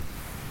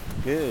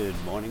Good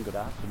morning, good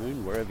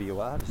afternoon, wherever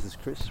you are. This is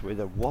Chris with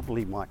a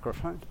wobbly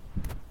microphone,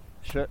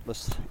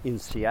 shirtless in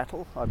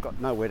Seattle. I've got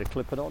nowhere to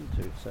clip it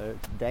onto, so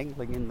it's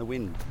dangling in the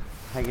wind,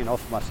 hanging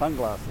off my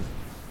sunglasses.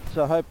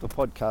 So I hope the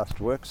podcast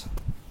works.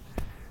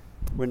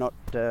 We're not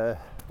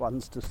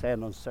ones to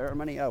stand on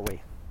ceremony, are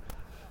we?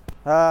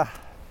 I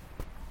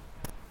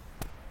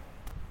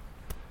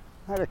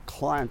had a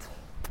client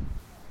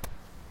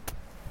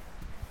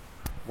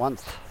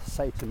once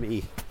say to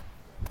me,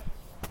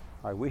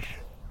 I wish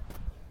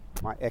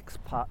my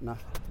ex-partner,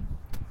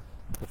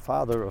 the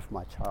father of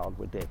my child,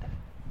 were dead.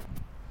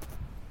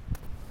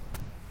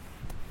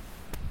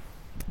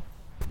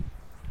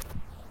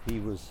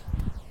 He was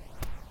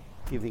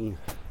giving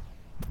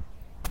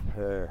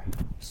her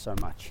so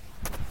much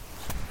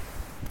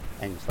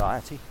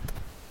anxiety.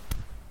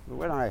 But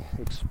when I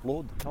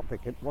explored the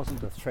topic, it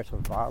wasn't a threat of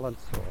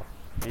violence or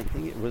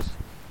anything. It was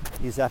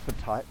his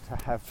appetite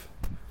to have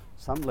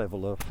some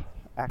level of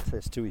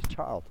access to his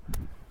child,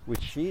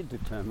 which she had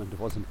determined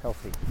wasn't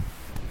healthy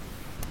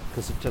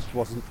because it just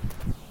wasn't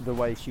the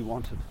way she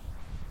wanted.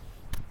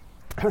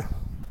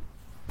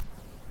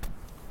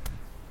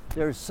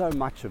 There is so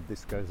much of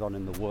this goes on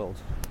in the world,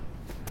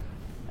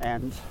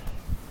 and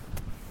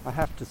I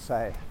have to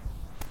say,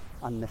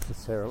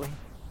 unnecessarily.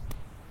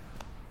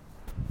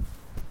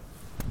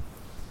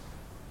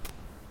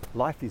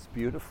 Life is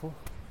beautiful.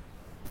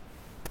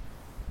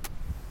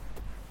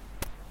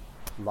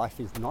 Life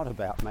is not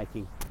about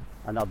making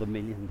another $1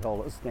 million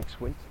next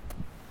week.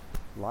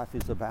 Life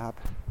is about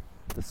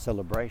the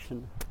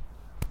celebration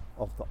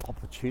of the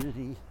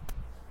opportunity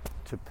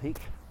to peek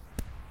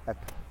at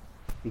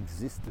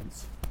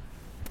existence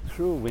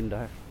through a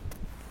window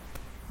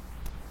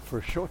for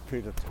a short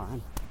period of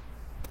time,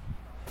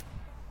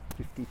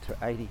 50 to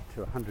 80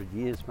 to 100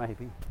 years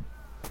maybe.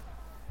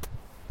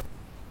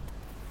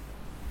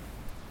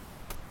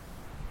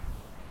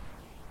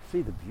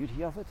 See the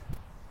beauty of it.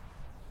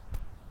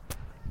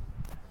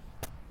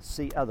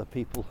 See other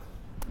people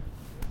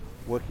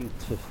working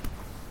to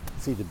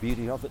see the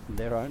beauty of it in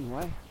their own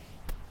way.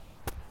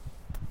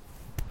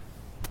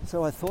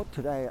 So I thought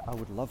today I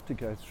would love to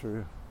go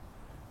through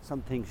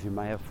some things you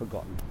may have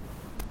forgotten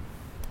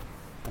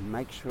and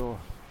make sure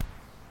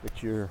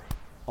that you're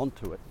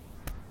onto it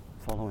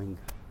following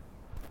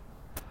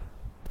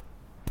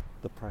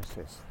the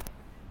process.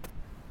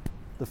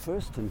 The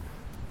first and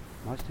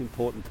most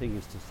important thing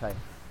is to say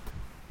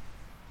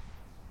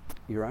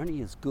you're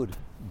only as good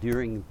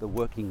during the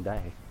working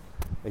day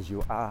as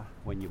you are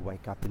when you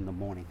wake up in the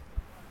morning.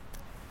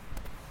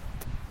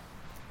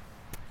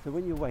 So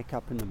when you wake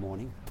up in the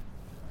morning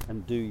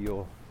and do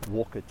your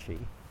walker chi,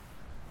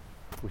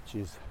 which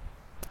is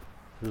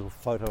a little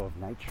photo of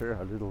nature,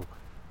 a little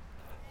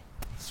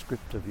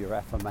script of your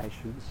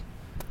affirmations,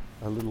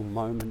 a little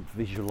moment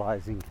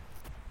visualizing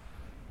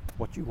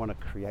what you want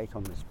to create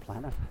on this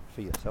planet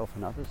for yourself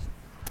and others,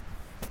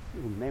 a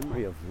little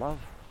memory of love,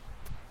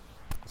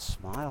 a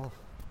smile,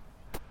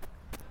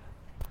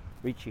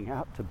 reaching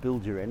out to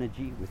build your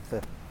energy with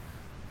the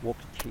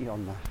walker chi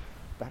on the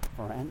back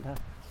veranda.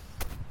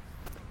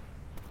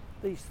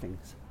 These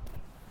things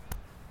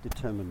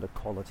determine the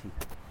quality,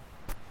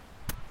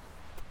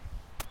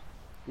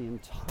 the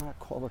entire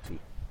quality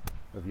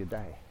of your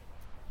day.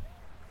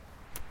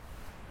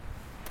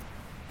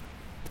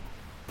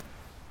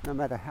 No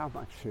matter how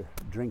much you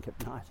drink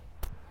at night,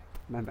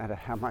 no matter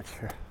how much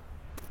you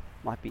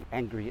might be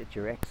angry at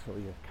your ex or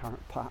your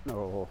current partner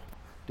or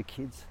the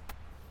kids,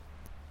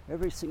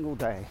 every single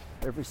day,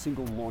 every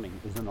single morning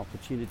is an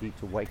opportunity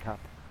to wake up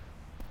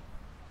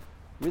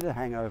with a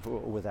hangover or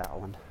without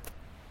one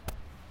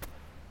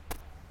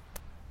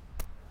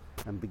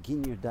and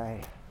begin your day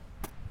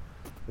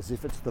as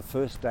if it's the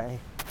first day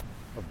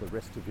of the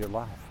rest of your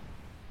life.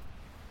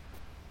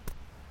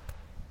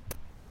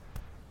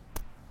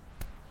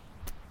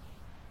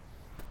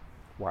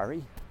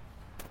 Worry?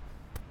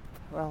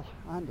 Well,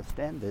 I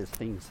understand there's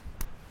things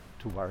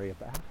to worry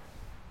about.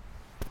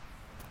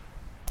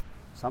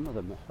 Some of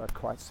them are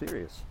quite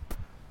serious.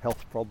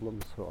 Health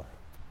problems or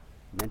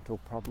mental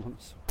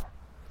problems or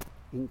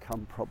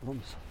income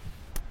problems.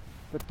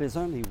 But there's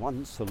only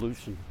one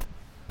solution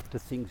to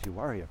things you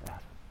worry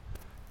about.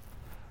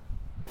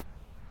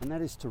 And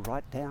that is to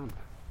write down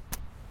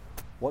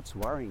what's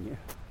worrying you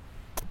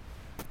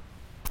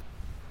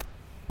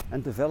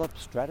and develop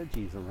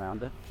strategies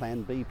around it,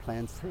 plan B,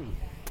 plan C.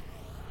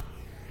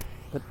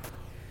 But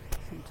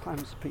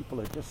sometimes people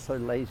are just so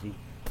lazy,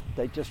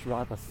 they just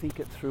rather think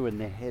it through in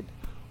their head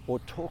or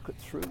talk it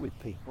through with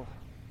people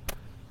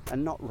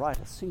and not write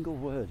a single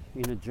word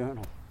in a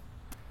journal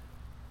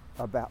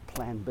about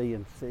plan B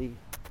and C,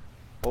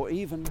 or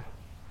even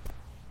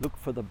look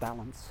for the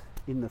balance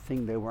in the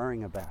thing they're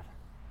worrying about.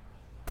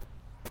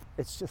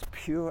 It's just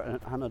pure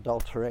and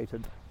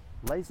unadulterated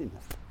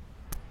laziness.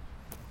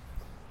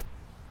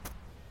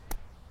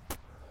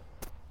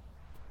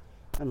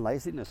 And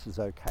laziness is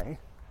okay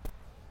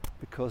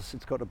because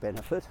it's got a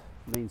benefit.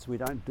 It means we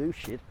don't do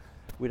shit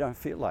we don't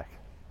feel like.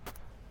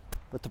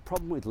 But the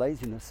problem with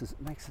laziness is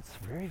it makes us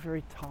very,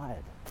 very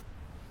tired.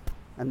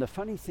 And the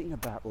funny thing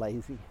about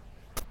lazy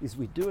is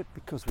we do it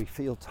because we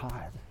feel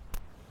tired.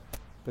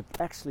 But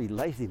actually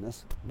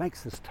laziness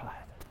makes us tired.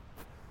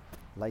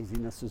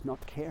 Laziness is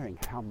not caring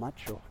how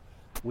much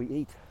we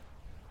eat.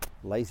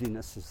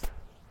 Laziness is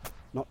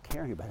not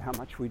caring about how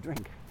much we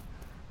drink.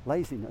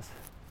 Laziness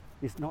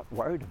is not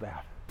worried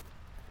about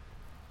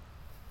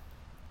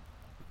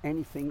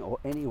anything or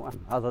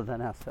anyone other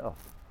than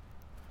ourselves.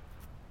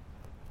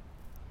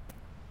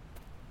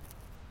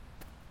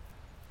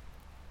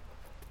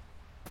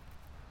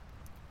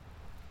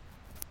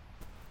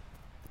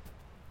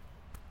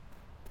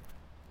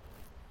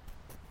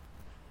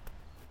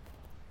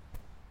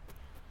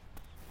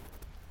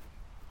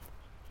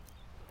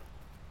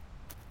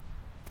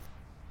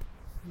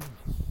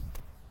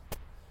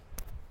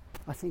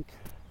 I think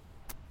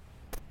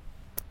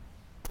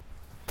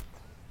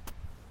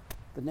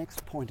the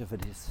next point of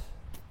it is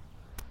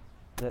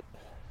that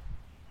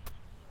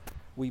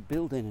we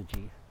build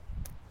energy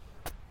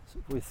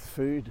with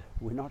food.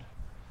 We're not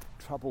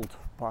troubled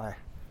by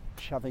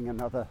shoving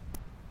another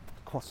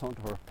croissant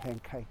or a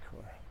pancake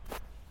or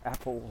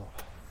apple or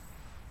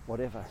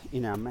whatever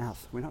in our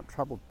mouth. We're not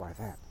troubled by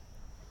that,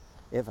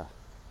 ever.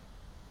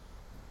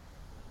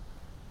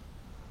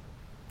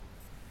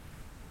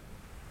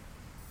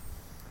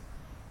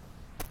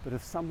 But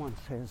if someone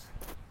says,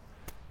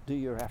 do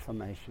your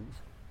affirmations,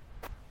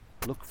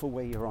 look for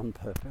where you're on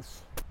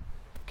purpose,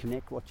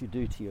 connect what you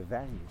do to your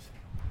values,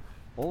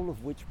 all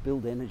of which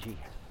build energy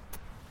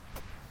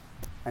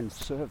and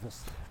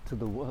service to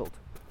the world,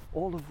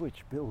 all of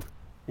which build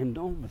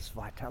enormous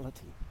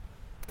vitality.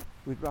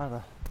 We'd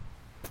rather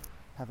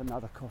have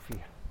another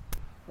coffee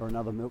or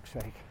another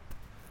milkshake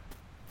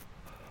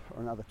or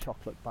another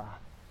chocolate bar.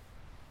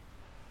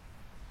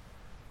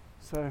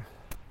 So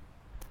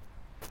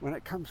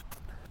when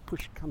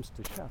push comes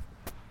to shove,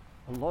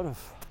 a lot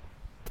of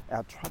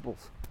our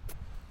troubles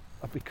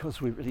are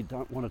because we really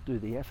don't want to do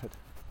the effort.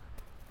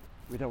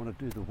 We don't want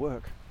to do the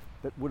work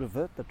that would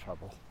avert the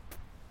trouble.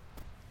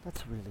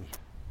 That's really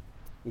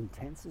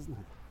intense, isn't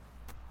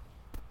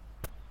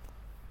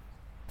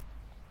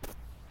it?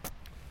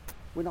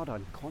 We're not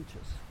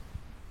unconscious.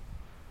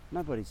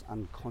 Nobody's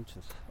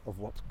unconscious of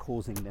what's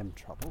causing them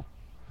trouble.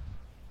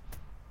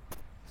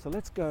 So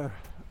let's go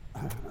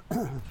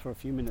for a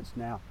few minutes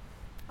now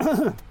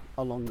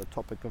along the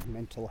topic of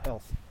mental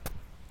health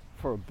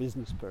for a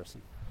business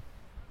person.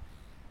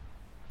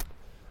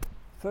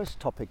 First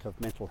topic of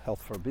mental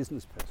health for a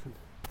business person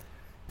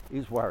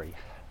is worry.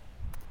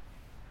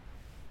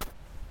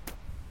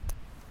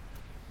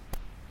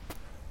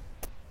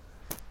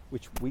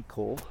 Which we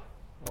call,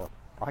 or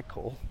I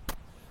call,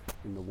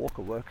 in the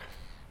Walker work,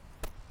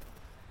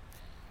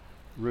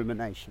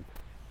 rumination.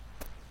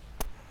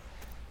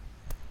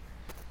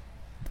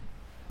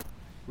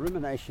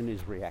 Rumination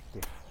is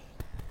reactive.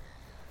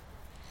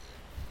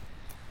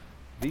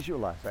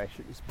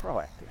 Visualization is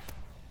proactive.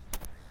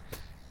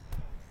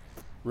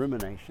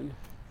 Rumination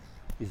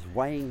is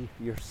weighing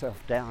yourself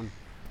down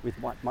with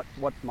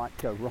what might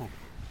go wrong.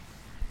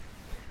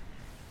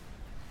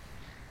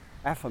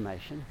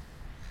 Affirmation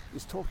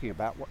is talking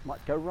about what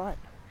might go right.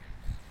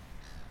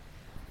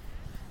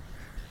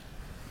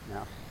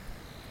 Now,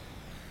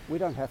 we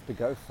don't have to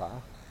go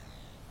far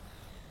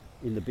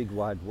in the big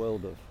wide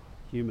world of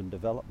human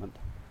development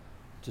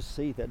to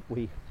see that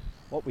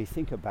what we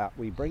think about,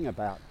 we bring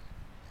about.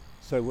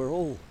 So we're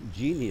all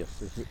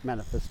geniuses at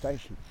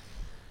manifestation.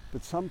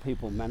 But some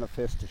people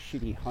manifest a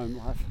shitty home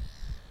life.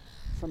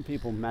 Some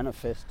people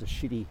manifest a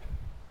shitty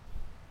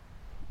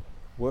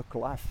work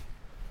life.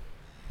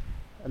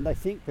 And they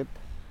think that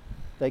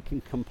they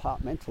can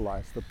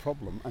compartmentalize the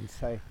problem and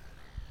say,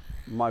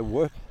 my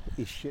work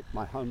is shit,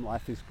 my home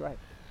life is great.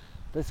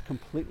 That's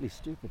completely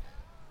stupid.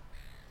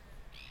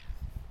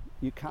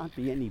 You can't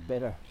be any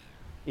better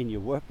in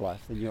your work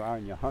life than you are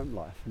in your home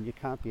life, and you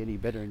can't be any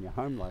better in your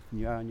home life than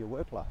you are in your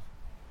work life.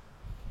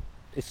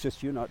 It's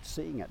just you're not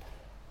seeing it.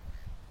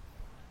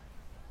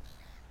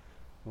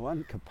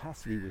 One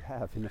capacity we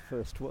have in the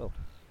first world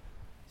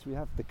is we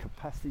have the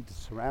capacity to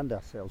surround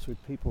ourselves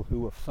with people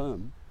who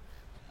affirm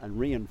and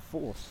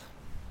reinforce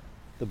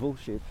the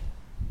bullshit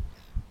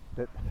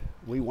that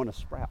we want to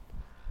sprout.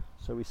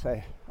 So we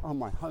say, oh,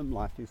 my home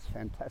life is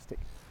fantastic.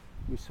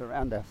 We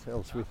surround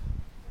ourselves with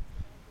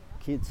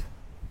kids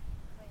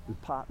and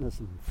partners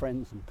and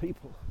friends and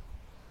people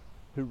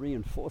who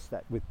reinforce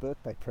that with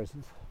birthday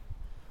presents.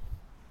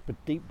 But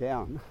deep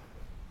down,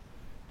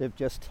 they've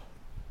just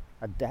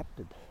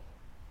adapted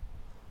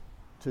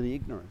to the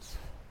ignorance,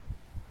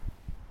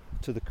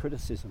 to the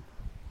criticism,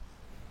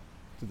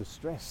 to the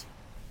stress.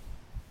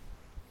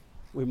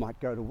 We might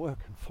go to work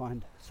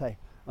and say,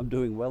 I'm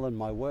doing well in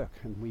my work,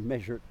 and we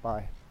measure it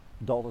by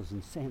dollars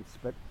and cents,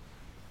 but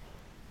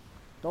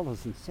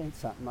dollars and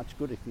cents aren't much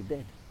good if you're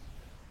dead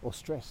or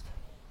stressed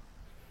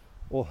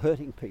or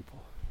hurting people.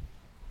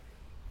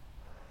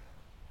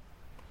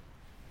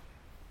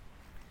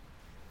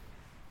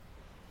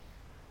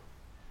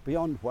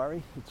 Beyond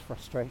worry, it's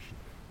frustration.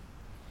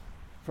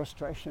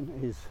 Frustration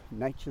is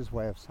nature's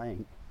way of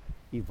saying,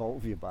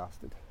 evolve, you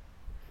bastard.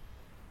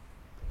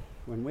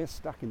 When we're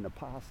stuck in the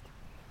past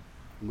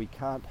and we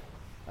can't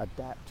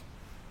adapt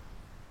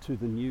to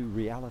the new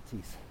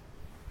realities,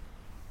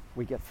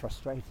 we get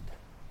frustrated.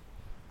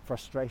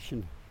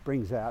 Frustration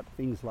brings out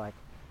things like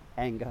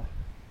anger,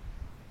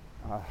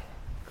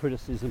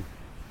 criticism,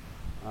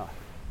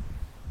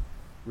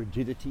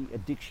 rigidity,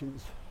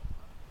 addictions,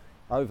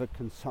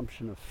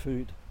 overconsumption of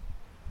food,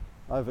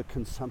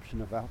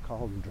 overconsumption of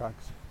alcohol and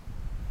drugs.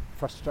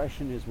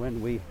 Frustration is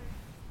when we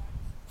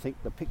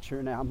think the picture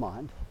in our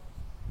mind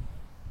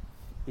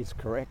is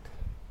correct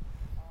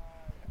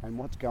and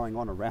what's going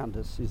on around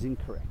us is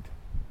incorrect.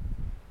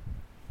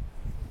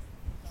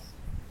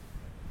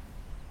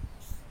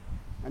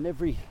 And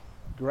every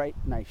great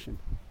nation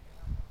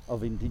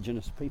of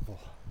indigenous people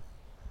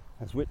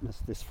has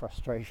witnessed this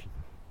frustration.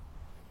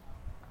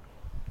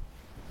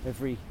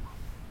 Every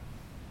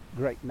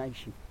great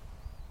nation,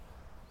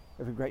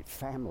 every great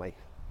family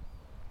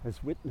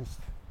has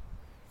witnessed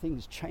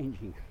things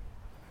changing,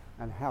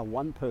 and how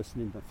one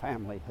person in the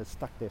family has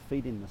stuck their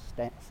feet in the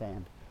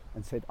sand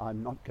and said,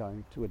 I'm not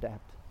going to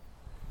adapt.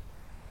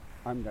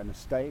 I'm going to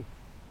stay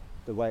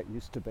the way it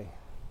used to be.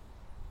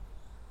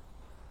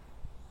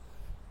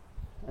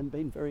 And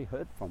been very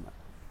hurt from it.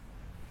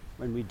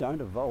 When we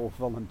don't evolve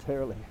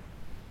voluntarily,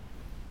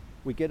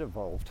 we get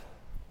evolved.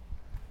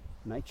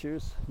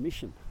 Nature's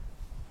mission,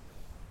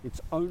 its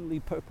only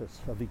purpose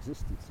of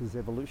existence is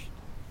evolution.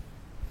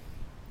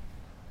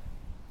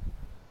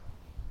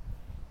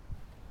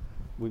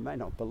 We may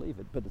not believe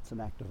it, but it's an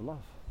act of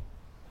love.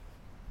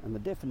 And the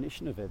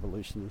definition of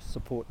evolution is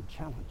support and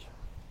challenge.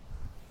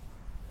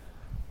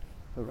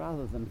 So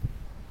rather than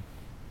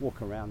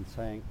walk around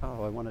saying,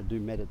 oh, I want to do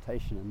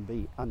meditation and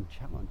be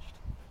unchallenged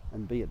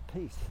and be at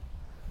peace,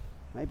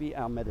 maybe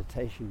our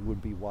meditation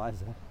would be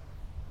wiser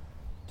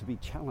to be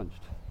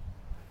challenged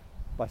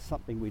by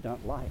something we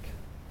don't like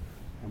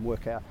and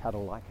work out how to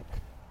like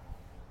it.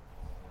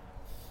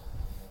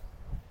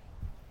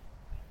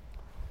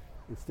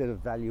 Instead of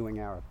valuing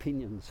our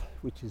opinions,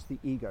 which is the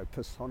ego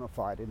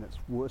personified in its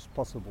worst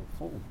possible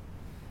form,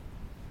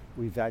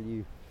 we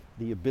value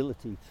the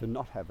ability to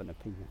not have an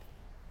opinion.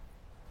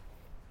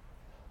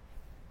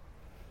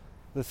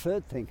 The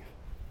third thing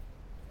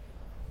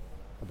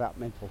about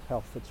mental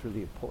health that's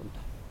really important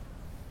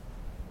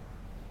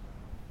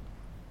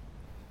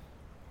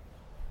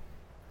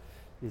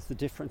is the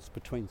difference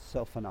between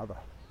self and other.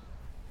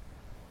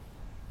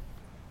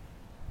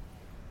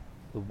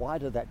 The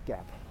wider that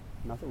gap,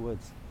 in other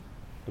words,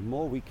 the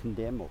more we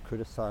condemn or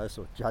criticize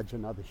or judge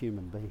another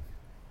human being,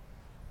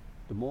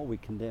 the more we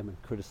condemn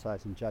and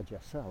criticize and judge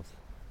ourselves.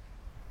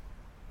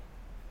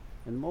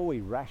 And the more we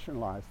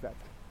rationalize that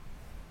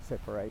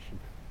separation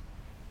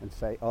and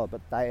say, oh,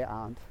 but they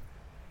aren't,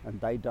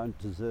 and they don't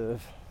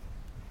deserve.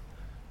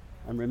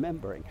 And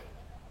remembering,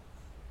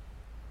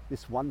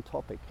 this one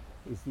topic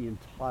is the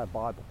entire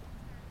Bible.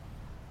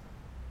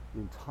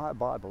 The entire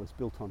Bible is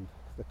built on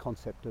the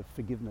concept of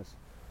forgiveness,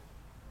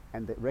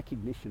 and the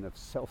recognition of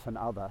self and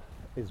other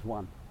is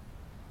one.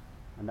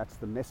 And that's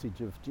the message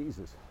of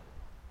Jesus,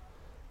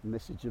 the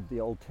message of the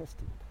Old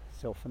Testament.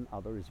 Self and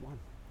other is one.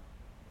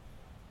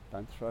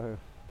 Don't throw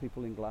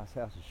people in glass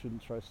houses,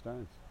 shouldn't throw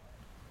stones.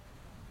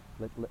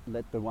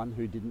 Let the one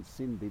who didn't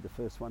sin be the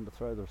first one to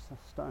throw the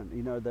stone.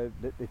 You know,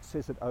 it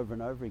says it over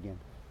and over again,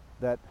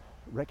 that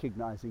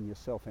recognizing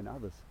yourself in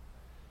others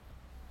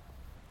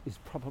is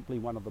probably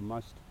one of the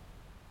most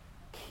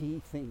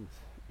key things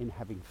in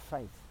having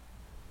faith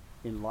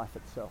in life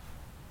itself.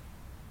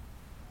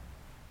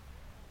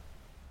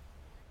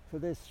 So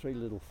there's 3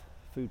 little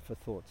food for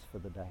thoughts for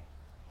the day.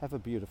 Have a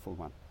beautiful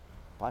one.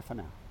 Bye for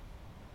now.